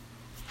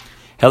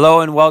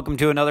Hello and welcome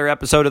to another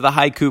episode of the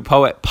Haiku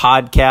Poet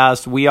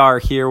Podcast. We are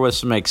here with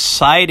some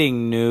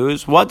exciting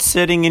news. What's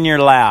sitting in your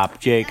lap,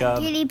 Jacob?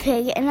 A guinea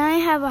pig, and I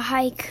have a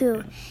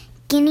haiku.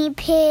 Guinea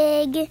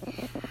pig,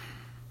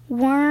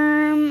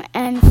 worm,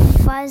 and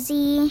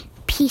fuzzy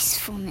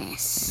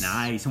peacefulness.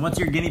 Nice. And what's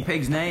your guinea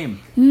pig's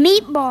name?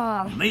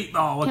 Meatball.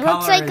 Meatball. What He color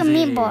looks like is a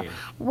meatball. he?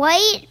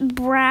 White,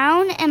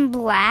 brown, and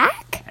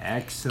black.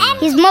 Excellent.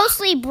 He's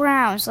mostly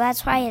brown, so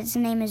that's why his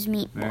name is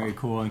Meatball. Very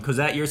cool. And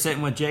Cosette, you're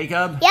sitting with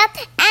Jacob? Yep,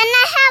 and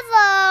I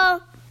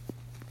have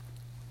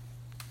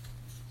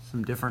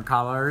Some different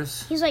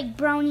colors. He's like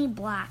browny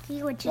black,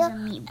 which is a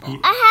meatball.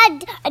 I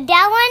had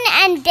that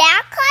one and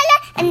that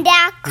color and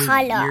that His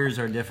color. ears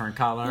are different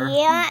color.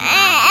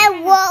 Yeah,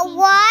 and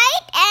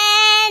white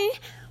and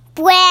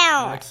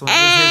brown. Excellent.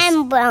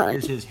 And brown.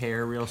 Is his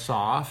hair real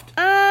soft?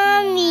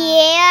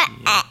 Yeah.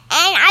 And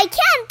I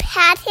can't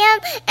pat him,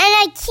 and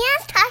I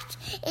can't touch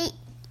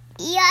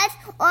ears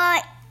or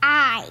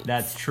eyes.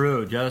 That's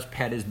true. Just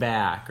pet his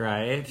back,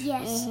 right?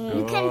 Yes,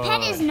 you can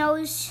pet his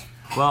nose.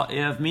 Well,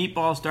 if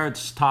Meatball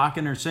starts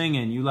talking or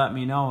singing, you let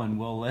me know and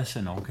we'll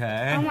listen, okay?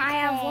 I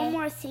have one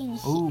more thing.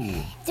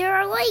 Ooh. There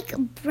are like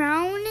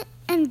brown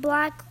and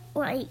black,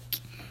 like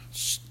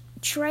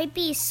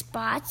stripy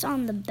spots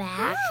on the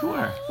back.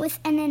 Sure.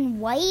 And then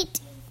white,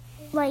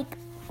 like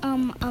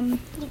You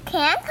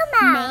can't come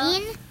out.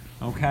 mane.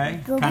 Okay.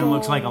 Kind of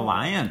looks like a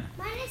lion.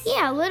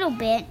 Yeah, a little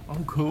bit.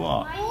 Oh,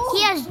 cool.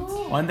 He has.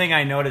 One thing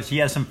I noticed, he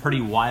has some pretty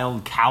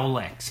wild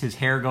cowlicks. His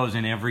hair goes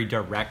in every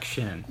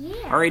direction. Yeah.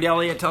 All right,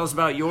 Elliot, tell us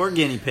about your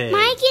guinea pig.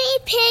 My guinea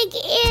pig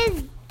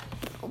is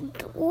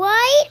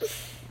white,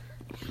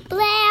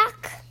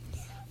 black,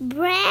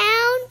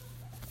 brown,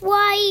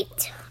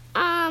 white,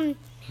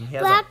 He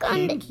has black a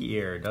on pink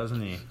ear,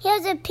 doesn't he? he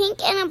has a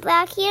pink and a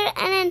black here,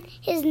 and then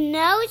his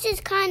nose is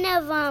kind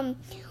of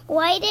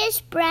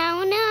whitish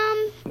brown,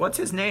 What's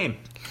his name?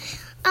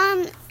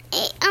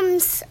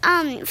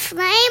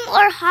 Flame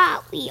or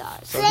Hot Wheels.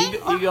 So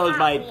he goes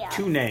by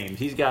two names.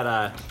 He's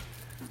got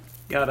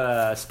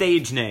a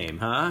stage name,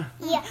 huh?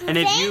 Yeah. And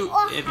if Flame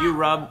or you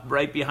rub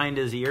right behind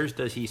his ears,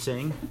 does he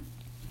sing?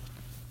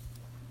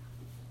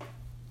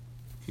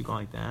 If you go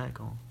like that,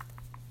 go.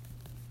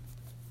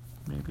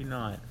 Maybe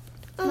not.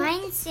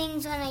 Mine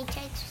sings when I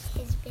touch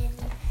his belly.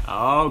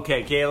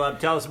 Okay, Caleb,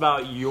 tell us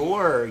about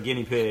your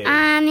guinea pig.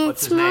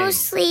 What's It's his name?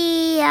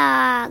 mostly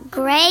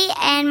gray,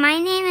 and my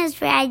name is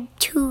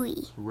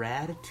Ratatouille,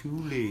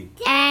 Ratatouille.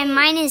 and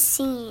mine is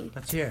singing.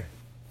 Let's hear.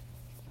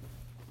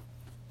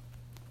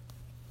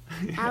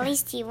 At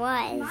least he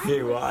was.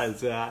 He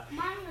was. Mine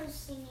was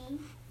singing.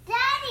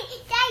 Daddy,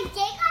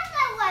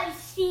 Jacob's was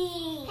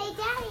singing. Hey,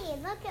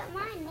 Daddy, look at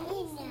mine.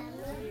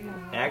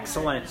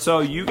 Excellent. So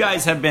you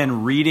guys have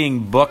been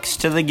reading books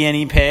to the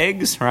guinea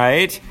pigs,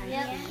 right? And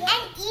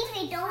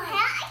Evie don't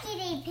have a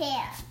guinea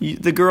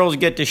pig. The girls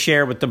get to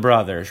share with the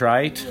brothers,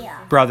 right? Yeah.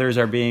 Brothers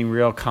are being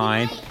real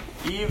kind.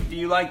 Eve, do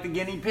you like the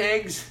guinea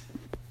pigs?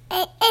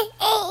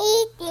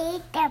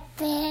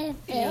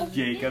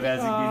 Jacob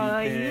has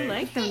a guinea pig. You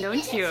like them,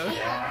 don't you? Every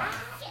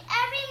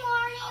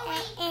morning we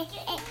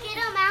get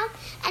them out,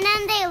 and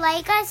then they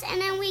like us, and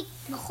then we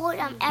hold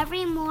them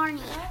every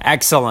morning.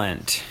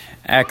 Excellent.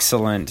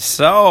 Excellent.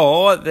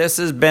 So this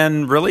has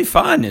been really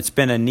fun. It's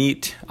been a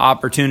neat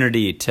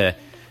opportunity to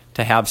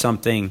have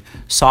something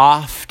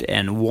soft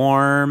and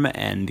warm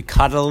and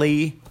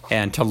cuddly,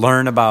 and to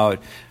learn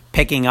about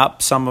picking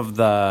up some of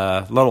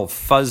the little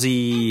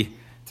fuzzy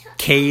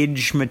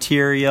cage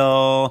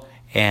material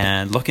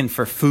and looking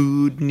for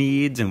food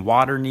needs and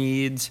water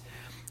needs.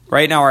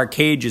 Right now our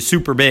cage is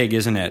super big,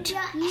 isn't it?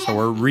 So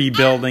we're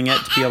rebuilding it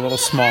to be a little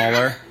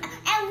smaller.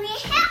 And we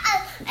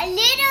have a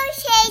little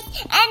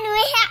shake, and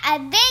we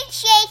have a big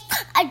shake,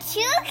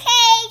 two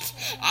cakes,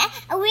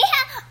 and we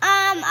have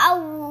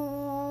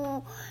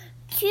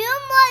two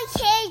more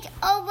cakes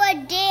over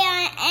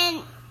there,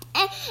 and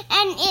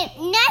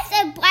that's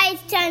a bright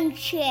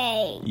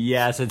sunshade.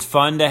 Yes, it's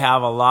fun to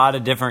have a lot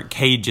of different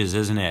cages,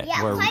 isn't it?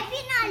 Yeah, Where piping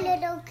our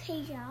little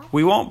cage up.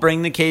 we won't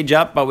bring the cage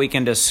up, but we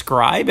can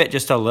describe it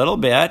just a little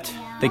bit.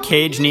 The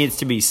cage needs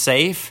to be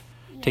safe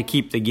to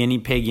keep the guinea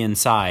pig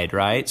inside,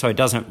 right? So it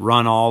doesn't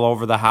run all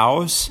over the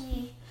house.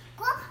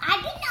 Well,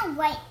 I didn't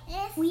wait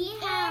this. We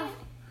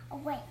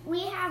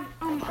have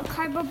a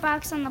cardboard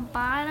box on the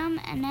bottom,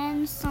 and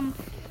then some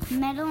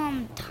metal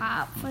on the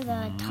top for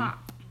the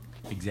top.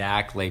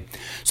 Exactly.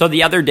 So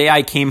the other day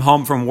I came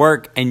home from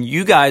work and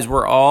you guys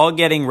were all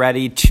getting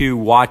ready to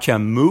watch a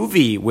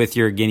movie with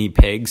your guinea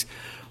pigs.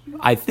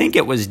 I think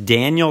it was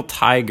Daniel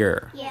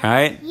Tiger,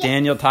 right? Yeah.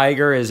 Daniel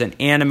Tiger is an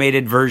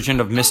animated version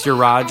of Mr.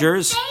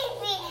 Rogers. Baby,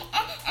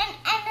 and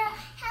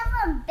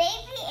have a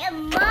baby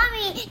and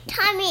mommy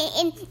tummy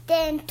in the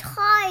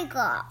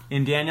tiger.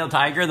 In Daniel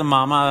Tiger, the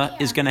mama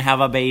is going to have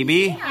a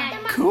baby?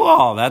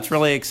 Cool. That's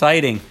really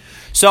exciting.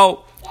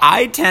 So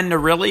I tend to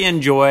really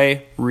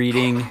enjoy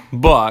reading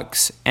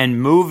books,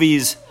 and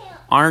movies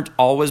aren't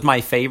always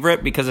my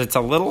favorite because it's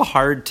a little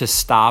hard to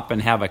stop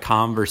and have a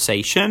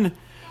conversation.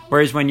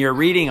 Whereas when you're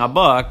reading a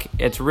book,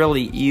 it's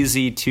really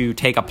easy to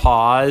take a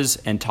pause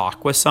and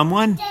talk with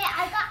someone.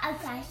 I got a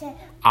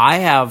I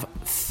have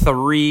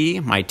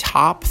my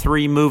top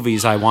 3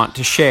 movies I want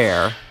to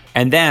share,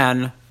 and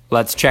then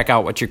let's check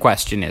out what your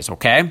question is,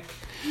 okay?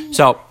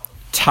 So,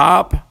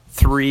 top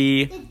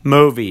 3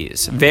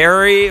 movies.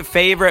 Very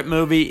favorite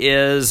movie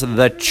is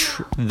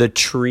The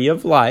Tree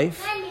of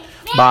Life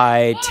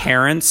by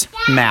Terrence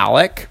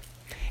Malick.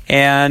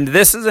 And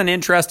this is an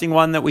interesting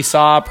one that we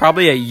saw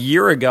probably a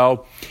year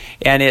ago,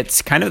 and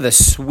it's kind of the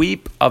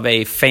sweep of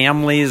a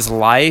family's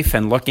life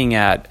and looking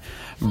at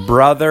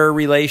brother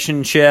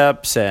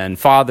relationships and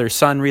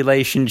father-son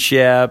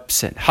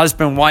relationships and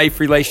husband-wife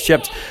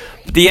relationships.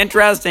 But the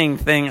interesting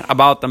thing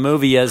about the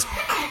movie is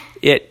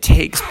it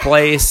takes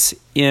place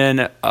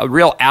in a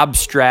real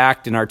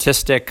abstract and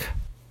artistic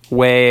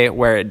way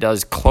where it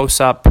does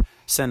close-up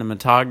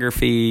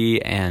cinematography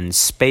and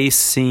space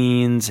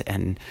scenes,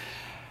 and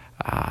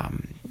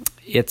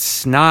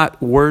it's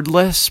not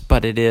wordless,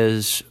 but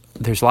there's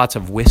lots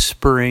of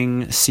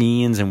whispering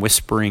scenes and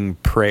whispering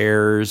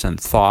prayers and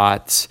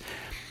thoughts.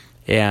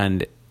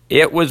 And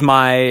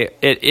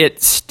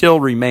it still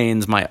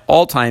remains my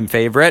all-time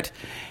favorite.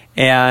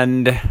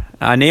 And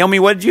Naomi,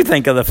 what did you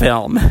think of the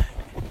film?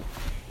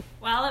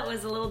 Well, it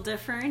was a little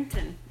different,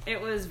 and it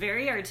was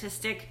very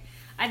artistic.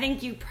 I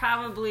think you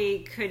probably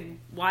could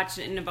watch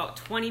it in about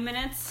 20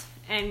 minutes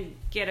and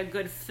get a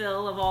good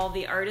fill of all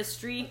the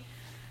artistry.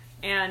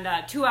 And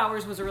 2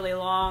 hours was a really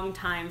long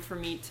time for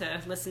me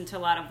to listen to a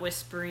lot of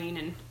whispering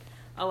and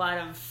a lot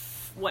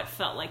of what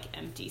felt like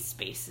empty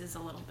spaces a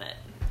little bit.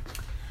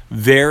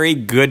 Very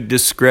good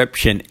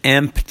description.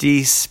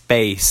 Empty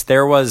space.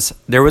 There was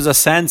a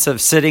sense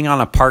of sitting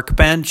on a park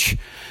bench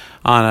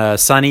on a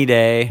sunny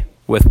day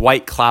with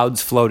white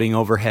clouds floating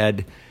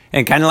overhead,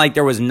 and kind of like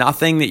there was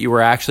nothing that you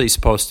were actually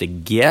supposed to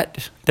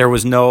get. There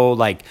was no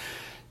like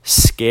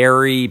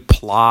scary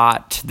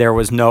plot. There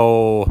was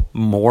no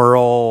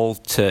moral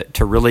to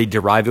really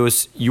derive.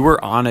 You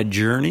were on a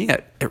journey.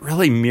 It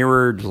really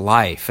mirrored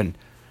life, and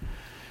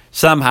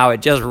somehow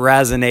it just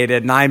resonated,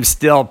 and I'm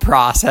still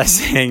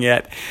processing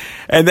it.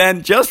 And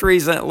then just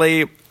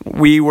recently,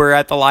 we were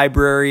at the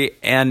library,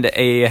 and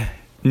a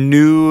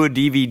new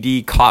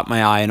DVD caught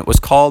my eye, and it was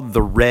called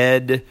The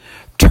Red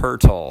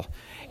Turtle.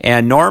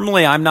 And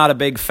normally, I'm not a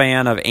big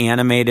fan of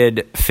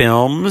animated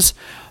films,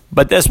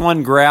 but this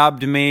one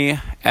grabbed me,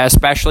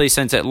 especially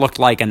since it looked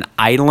like an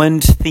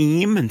island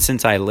theme, and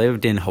since I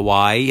lived in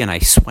Hawaii and I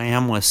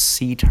swam with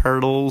sea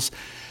turtles,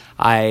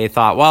 I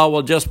thought, well,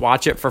 we'll just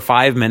watch it for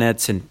 5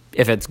 minutes, and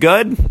if it's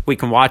good, we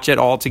can watch it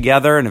all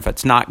together, and if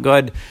it's not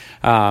good,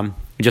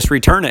 just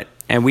return it.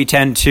 And we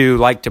tend to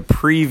like to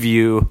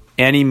preview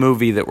any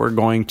movie that we're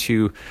going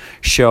to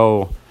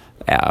show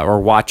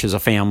or watch as a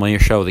family or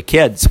show the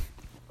kids.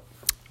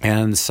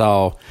 And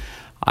so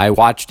I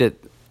watched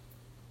it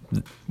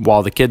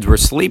while the kids were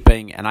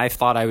sleeping, and I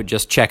thought I would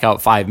just check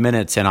out 5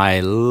 minutes, and I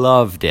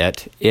loved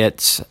it.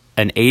 It's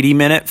an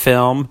 80-minute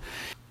film.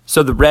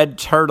 So The Red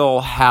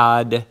Turtle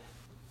had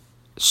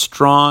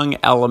strong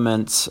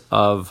elements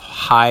of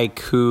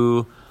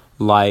haiku-like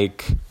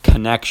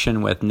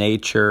connection with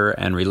nature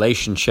and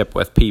relationship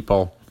with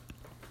people.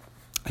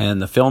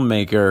 And the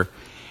filmmaker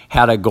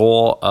had a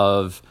goal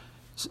of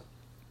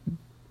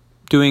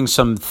doing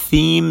some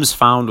themes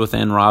found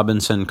within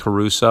Robinson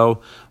Crusoe,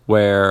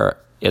 where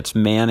it's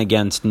man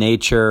against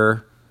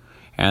nature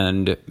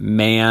and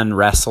man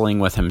wrestling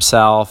with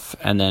himself,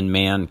 and then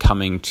man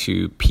coming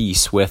to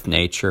peace with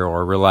nature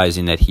or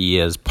realizing that he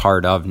is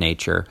part of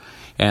nature.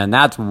 And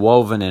that's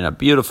woven in a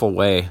beautiful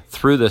way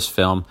through this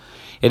film.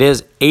 It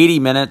is 80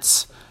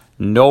 minutes,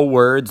 no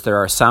words. There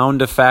are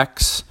sound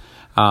effects.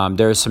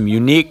 There's some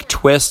unique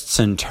twists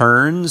and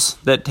turns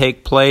that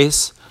take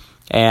place,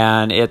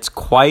 and it's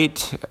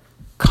quite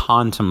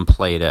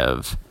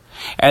contemplative.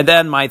 And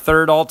then my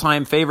third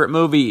all-time favorite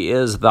movie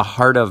is The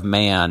Heart of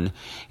Man,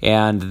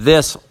 and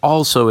this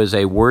also is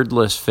a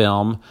wordless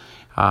film.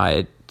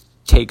 It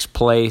takes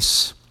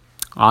place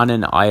on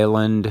an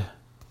island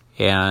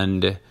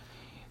and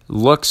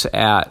looks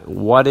at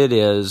what it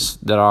is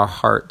that our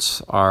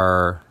hearts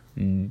are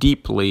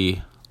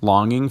deeply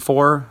longing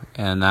for,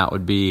 and that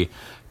would be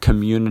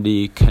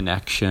community,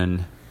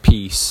 connection,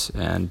 peace,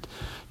 and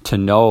to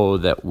know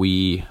that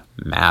we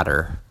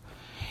matter.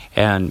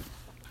 And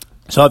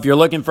so if you're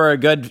looking for a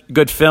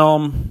good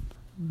film,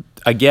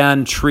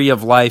 again, Tree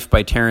of Life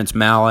by Terrence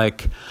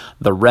Malick,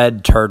 The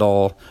Red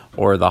Turtle,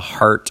 or The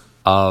Heart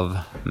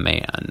of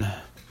Man.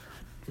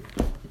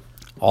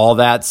 All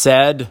that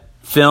said,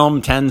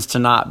 film tends to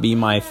not be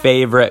my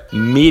favorite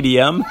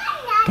medium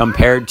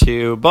compared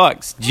to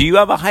books. Do you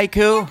have a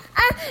haiku?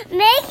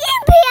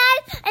 Making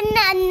beehives and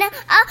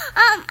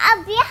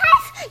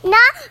beehives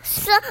not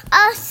so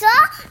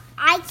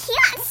I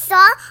can't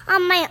sew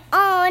on my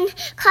own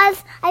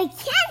because I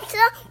can't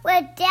sew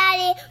with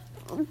Daddy,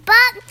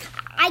 but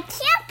I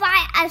can't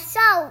buy a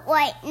sew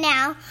right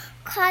now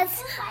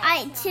because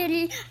I'm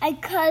too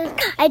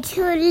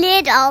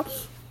little.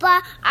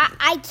 But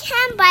I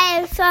can buy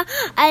a sew.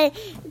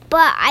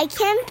 But I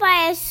can't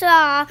buy a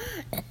sew.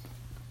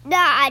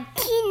 Not a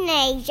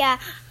teenager.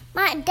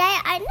 My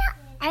dad,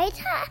 I'm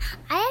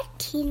a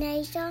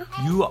teenager.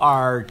 You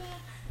are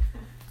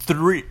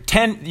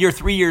You're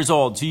 3 years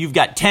old, so you've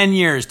got 10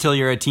 years till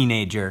you're a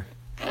teenager.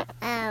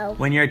 Oh.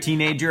 When you're a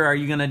teenager, are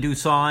you going to do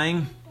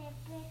sawing?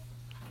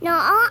 No,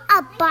 I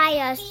want to buy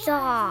a You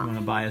saw. want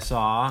to buy a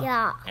saw?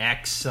 Yeah.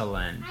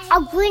 Excellent.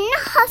 A green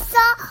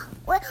saw.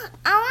 I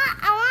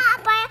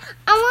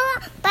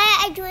want to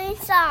buy a green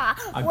saw.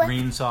 A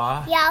green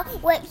saw? Yeah,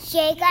 with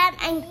Jacob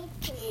and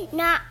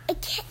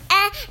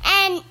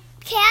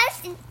Cass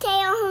stay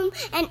at home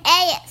and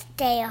Elliot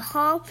stay at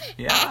home.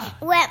 Yeah.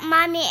 With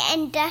mommy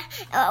and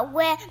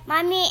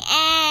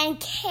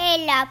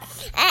Caleb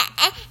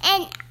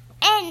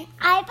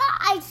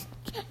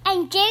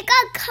and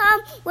Jacob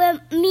come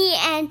with me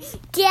and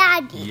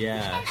Daddy.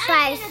 Yes.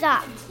 By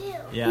saw.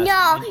 Yes.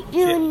 No,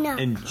 you know.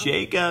 And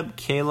Jacob,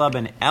 Caleb,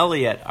 and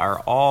Elliot are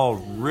all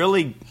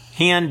really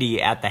handy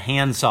at the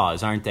hand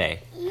saws, aren't they?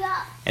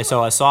 Yeah. And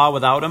so a saw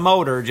without a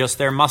motor, just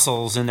their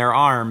muscles and their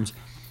arms.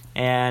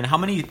 And how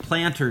many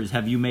planters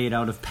have you made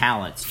out of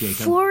pallets,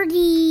 Jacob? 40.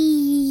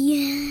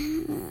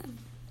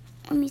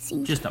 Let me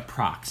see. Just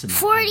approximately.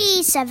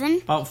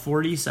 47. About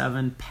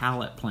 47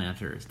 pallet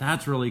planters.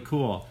 That's really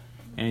cool.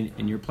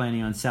 And you're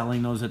planning on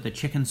selling those at the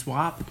chicken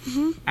swap?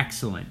 Mm-hmm.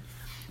 Excellent.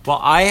 Well,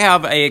 I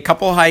have a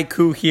couple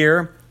haiku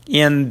here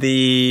in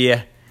the...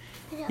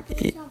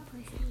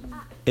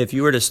 If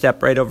you were to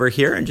step right over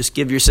here and just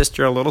give your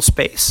sister a little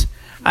space.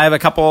 I have a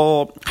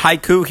couple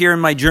haiku here in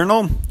my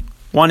journal.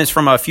 One is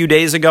from a few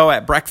days ago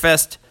at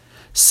breakfast.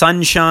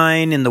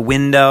 Sunshine in the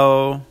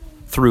window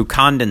through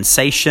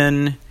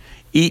condensation,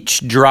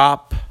 each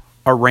drop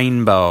a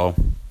rainbow.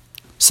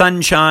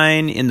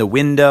 Sunshine in the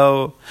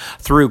window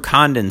through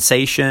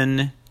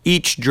condensation,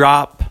 each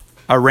drop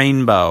a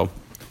rainbow.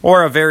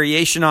 Or a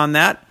variation on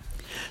that.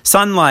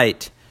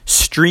 Sunlight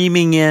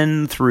streaming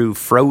in through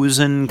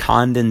frozen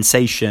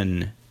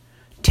condensation,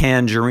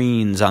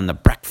 tangerines on the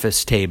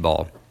breakfast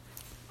table.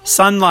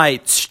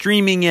 Sunlight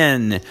streaming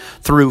in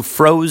through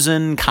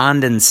frozen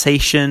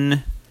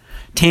condensation,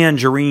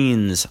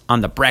 tangerines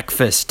on the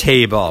breakfast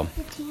table.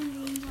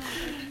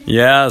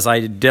 Yes,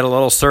 I did a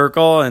little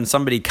circle and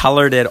somebody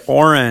colored it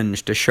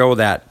orange to show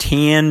that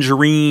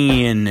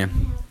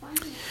tangerine.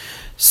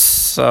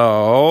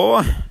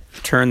 So,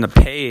 turn the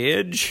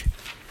page.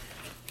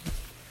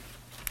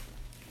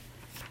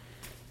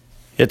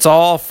 It's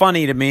all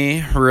funny to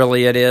me,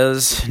 really it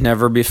is.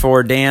 Never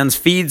before Dan's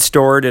feed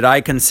store did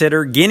I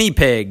consider guinea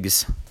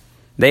pigs.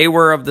 They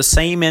were of the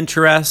same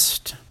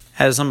interest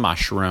as a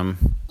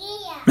mushroom.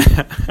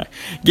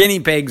 Guinea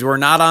pigs were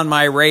not on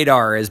my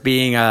radar as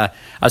being a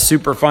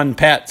super fun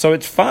pet. So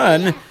it's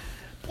fun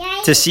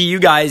to see you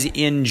guys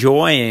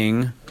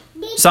enjoying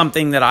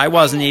something that I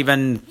wasn't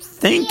even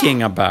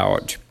thinking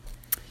about.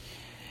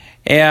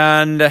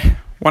 And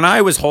when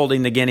I was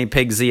holding the guinea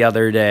pigs the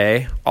other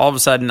day, all of a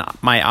sudden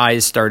my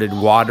eyes started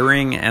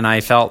watering and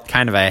I felt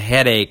kind of a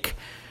headache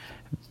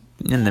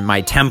in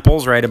my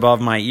temples right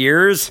above my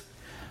ears.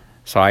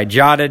 So I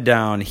jotted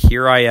down,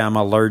 here I am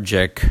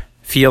allergic,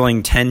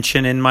 feeling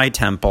tension in my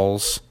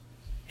temples,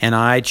 and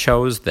I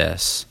chose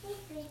this,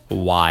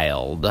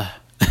 wild.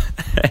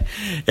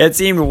 It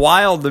seemed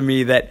wild to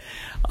me that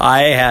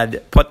I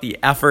had put the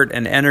effort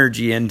and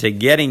energy into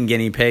getting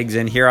guinea pigs,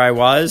 and here I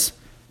was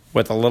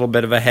with a little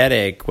bit of a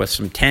headache, with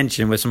some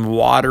tension, with some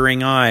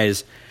watering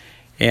eyes.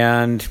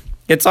 And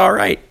it's all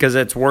right, because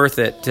it's worth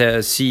it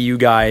to see you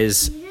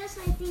guys. Yes,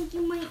 I think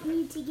you might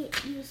need to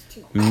get used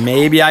to it.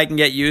 Maybe I can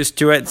get used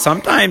to it.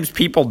 Sometimes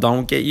people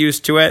don't get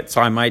used to it, so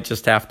I might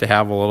just have to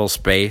have a little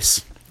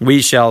space.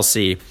 We shall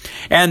see.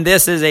 And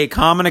this is a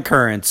common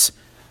occurrence.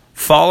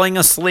 Falling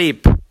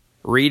asleep,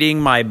 reading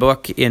my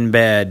book in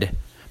bed,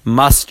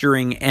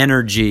 mustering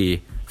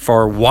energy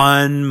for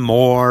one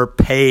more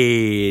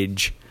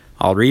page.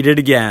 I'll read it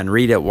again.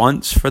 Read it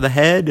once for the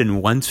head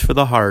and once for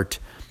the heart.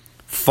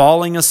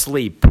 Falling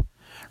asleep,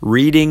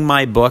 reading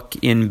my book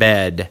in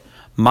bed,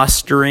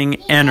 mustering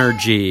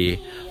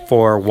energy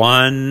for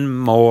one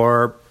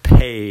more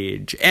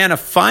page. And a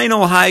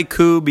final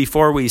haiku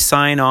before we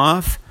sign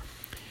off.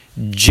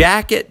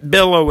 Jacket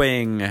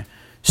billowing,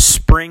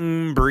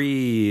 spring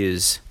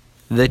breeze,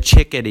 the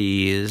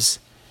chickadees.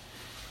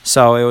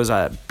 So it was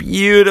a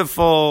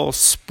beautiful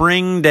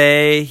spring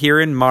day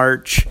here in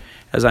March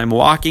as I'm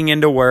walking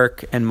into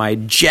work, and my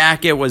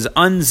jacket was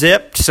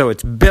unzipped, so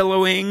it's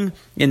billowing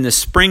in the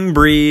spring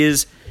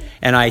breeze,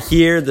 and I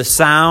hear the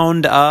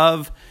sound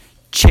of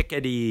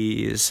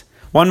chickadees.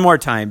 One more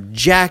time.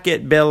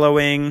 Jacket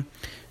billowing,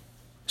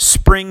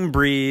 spring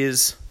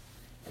breeze,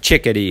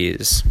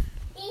 chickadees.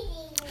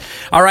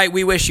 All right,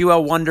 we wish you a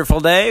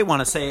wonderful day. Want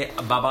to say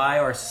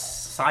bye-bye or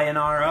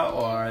sayonara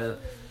or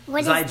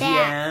What is that?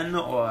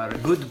 zaijian or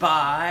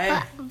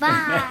goodbye?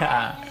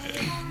 Bye.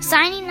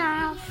 Signing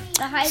off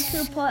the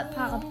Haiku Poet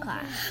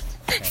Podcast.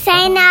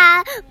 Sign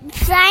off,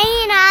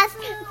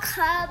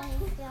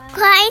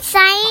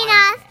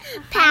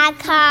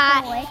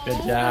 podcast.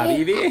 Good job,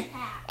 Evie. Eh,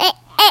 eh,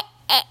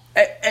 eh.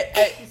 Hey, hey,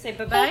 hey. Say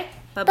bye-bye.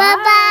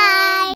 Bye-bye.